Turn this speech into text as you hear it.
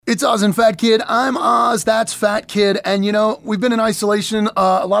It's Oz and Fat Kid. I'm Oz, that's Fat Kid. And you know, we've been in isolation.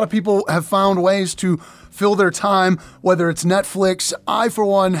 A lot of people have found ways to fill their time, whether it's Netflix. I, for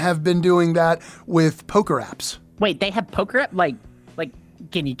one, have been doing that with poker apps. Wait, they have poker app? Like,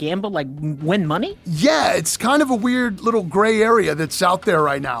 can you gamble, like win money? Yeah, it's kind of a weird little gray area that's out there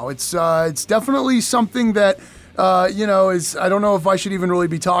right now. It's definitely something that, is, I don't know if I should even really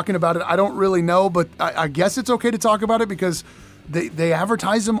be talking about it. I don't really know, but I guess it's okay to talk about it because they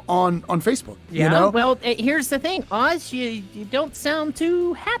advertise them on Facebook. Yeah, you know? Well, here's the thing, Oz, you don't sound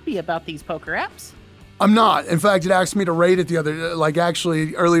too happy about these poker apps. I'm not. In fact, it asked me to rate it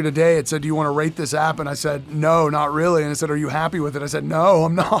earlier today. It said, do you want to rate this app? And I said, no, not really. And it said, are you happy with it? I said, no,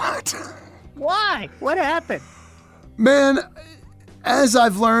 I'm not. Why? What happened? Man, as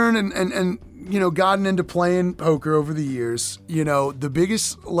I've learned and gotten into playing poker over the years, the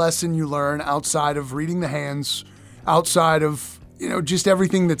biggest lesson you learn outside of reading the hands, outside of, just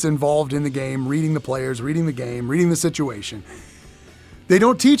everything that's involved in the game, reading the players, reading the game, reading the situation, they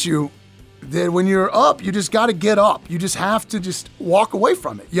don't teach you that when you're up, you just got to get up. You just have to just walk away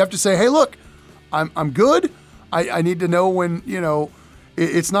from it. You have to say, hey, look, I'm good. I need to know when,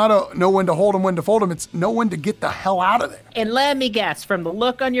 it's not know when to hold them, when to fold them. It's know when to get the hell out of there. And let me guess, from the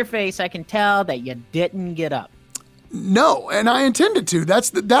look on your face, I can tell that you didn't get up. No, and I intended to. That's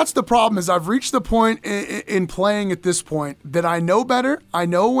the problem is I've reached the point in playing at this point that I know better. I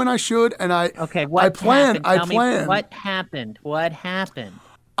know when I should, and I plan. What happened? What happened?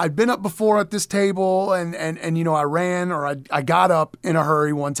 I'd been up before at this table and I ran or I got up in a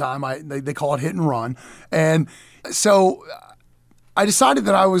hurry one time. They call it hit and run. And so I decided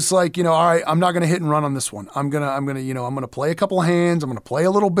that I was like, all right, I'm not going to hit and run on this one. I'm going to play a couple of hands. I'm going to play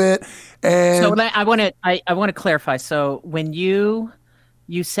a little bit. And so I want to clarify. So when you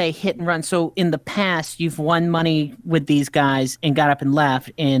say hit and run, so in the past you've won money with these guys and got up and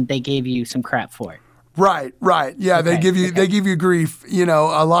left and they gave you some crap for it. Right. Yeah, okay, they give you grief.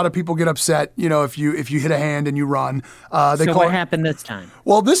 A lot of people get upset. If you hit a hand and you run. So what happened this time?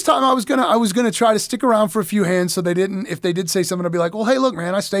 Well, this time I was gonna try to stick around for a few hands. So if they did say something, I'd be like, well, hey, look,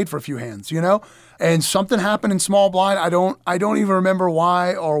 man, I stayed for a few hands. And something happened in small blind. I don't even remember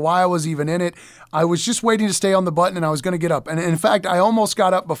why I was even in it. I was just waiting to stay on the button and I was gonna get up. And in fact, I almost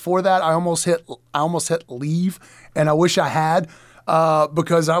got up before that. I almost hit leave, and I wish I had.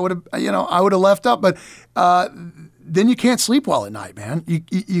 Because I would have left up, but then you can't sleep well at night, man. You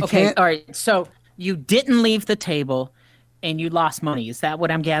okay, can't. All right. So you didn't leave the table, and you lost money. Is that what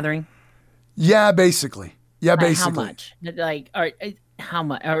I'm gathering? Yeah, basically. Yeah, basically. How much? How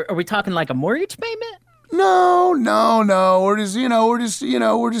much? Are we talking like a mortgage payment? No. We're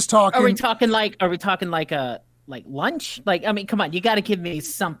just talking. Are we talking like a lunch? Come on, you got to give me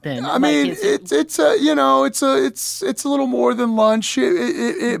something. I mean, it's a little more than lunch.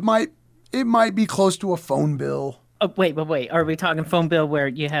 It might be close to a phone bill. Oh, wait. Are we talking phone bill where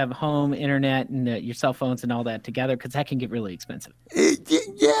you have home internet and your cell phones and all that together? Because that can get really expensive.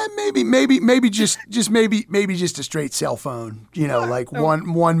 Yeah, maybe just a straight cell phone.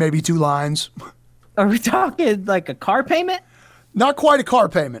 One maybe two lines. Are we talking like a car payment? Not quite a car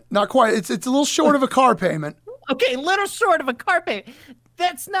payment. Not quite. It's a little short of a car payment. Okay, little short of a car payment.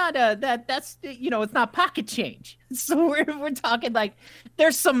 That's not it's not pocket change. So we're talking like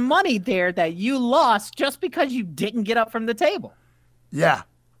there's some money there that you lost just because you didn't get up from the table. Yeah.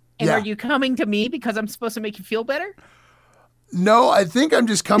 And are you coming to me because I'm supposed to make you feel better? No, I think I'm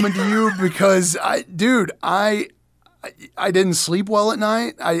just coming to you because I didn't sleep well at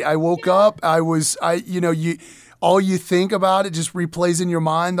night. I woke up. All you think about, it just replays in your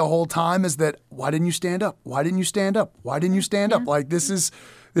mind the whole time is that, why didn't you stand up? Why didn't you stand up? Why didn't you stand up? Like, this is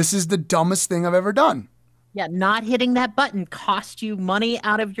the dumbest thing I've ever done. Yeah, not hitting that button cost you money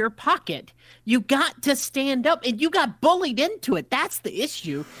out of your pocket. You got to stand up, and you got bullied into it. That's the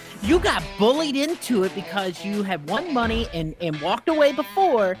issue. You got bullied into it because you had won money and walked away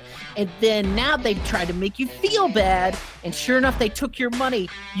before, and then now they try to make you feel bad, and sure enough, they took your money.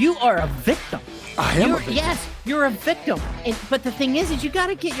 You are a victim. I am a victim. Yes, you're a victim. But the thing is you got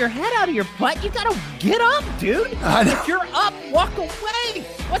to get your head out of your butt. You got to get up, dude. If you're up, walk away.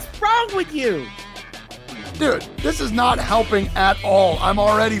 What's wrong with you? Dude, this is not helping at all. I'm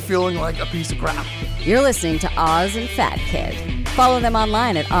already feeling like a piece of crap. You're listening to Oz and Fat Kid. Follow them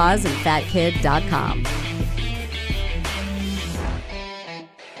online at ozandfatkid.com.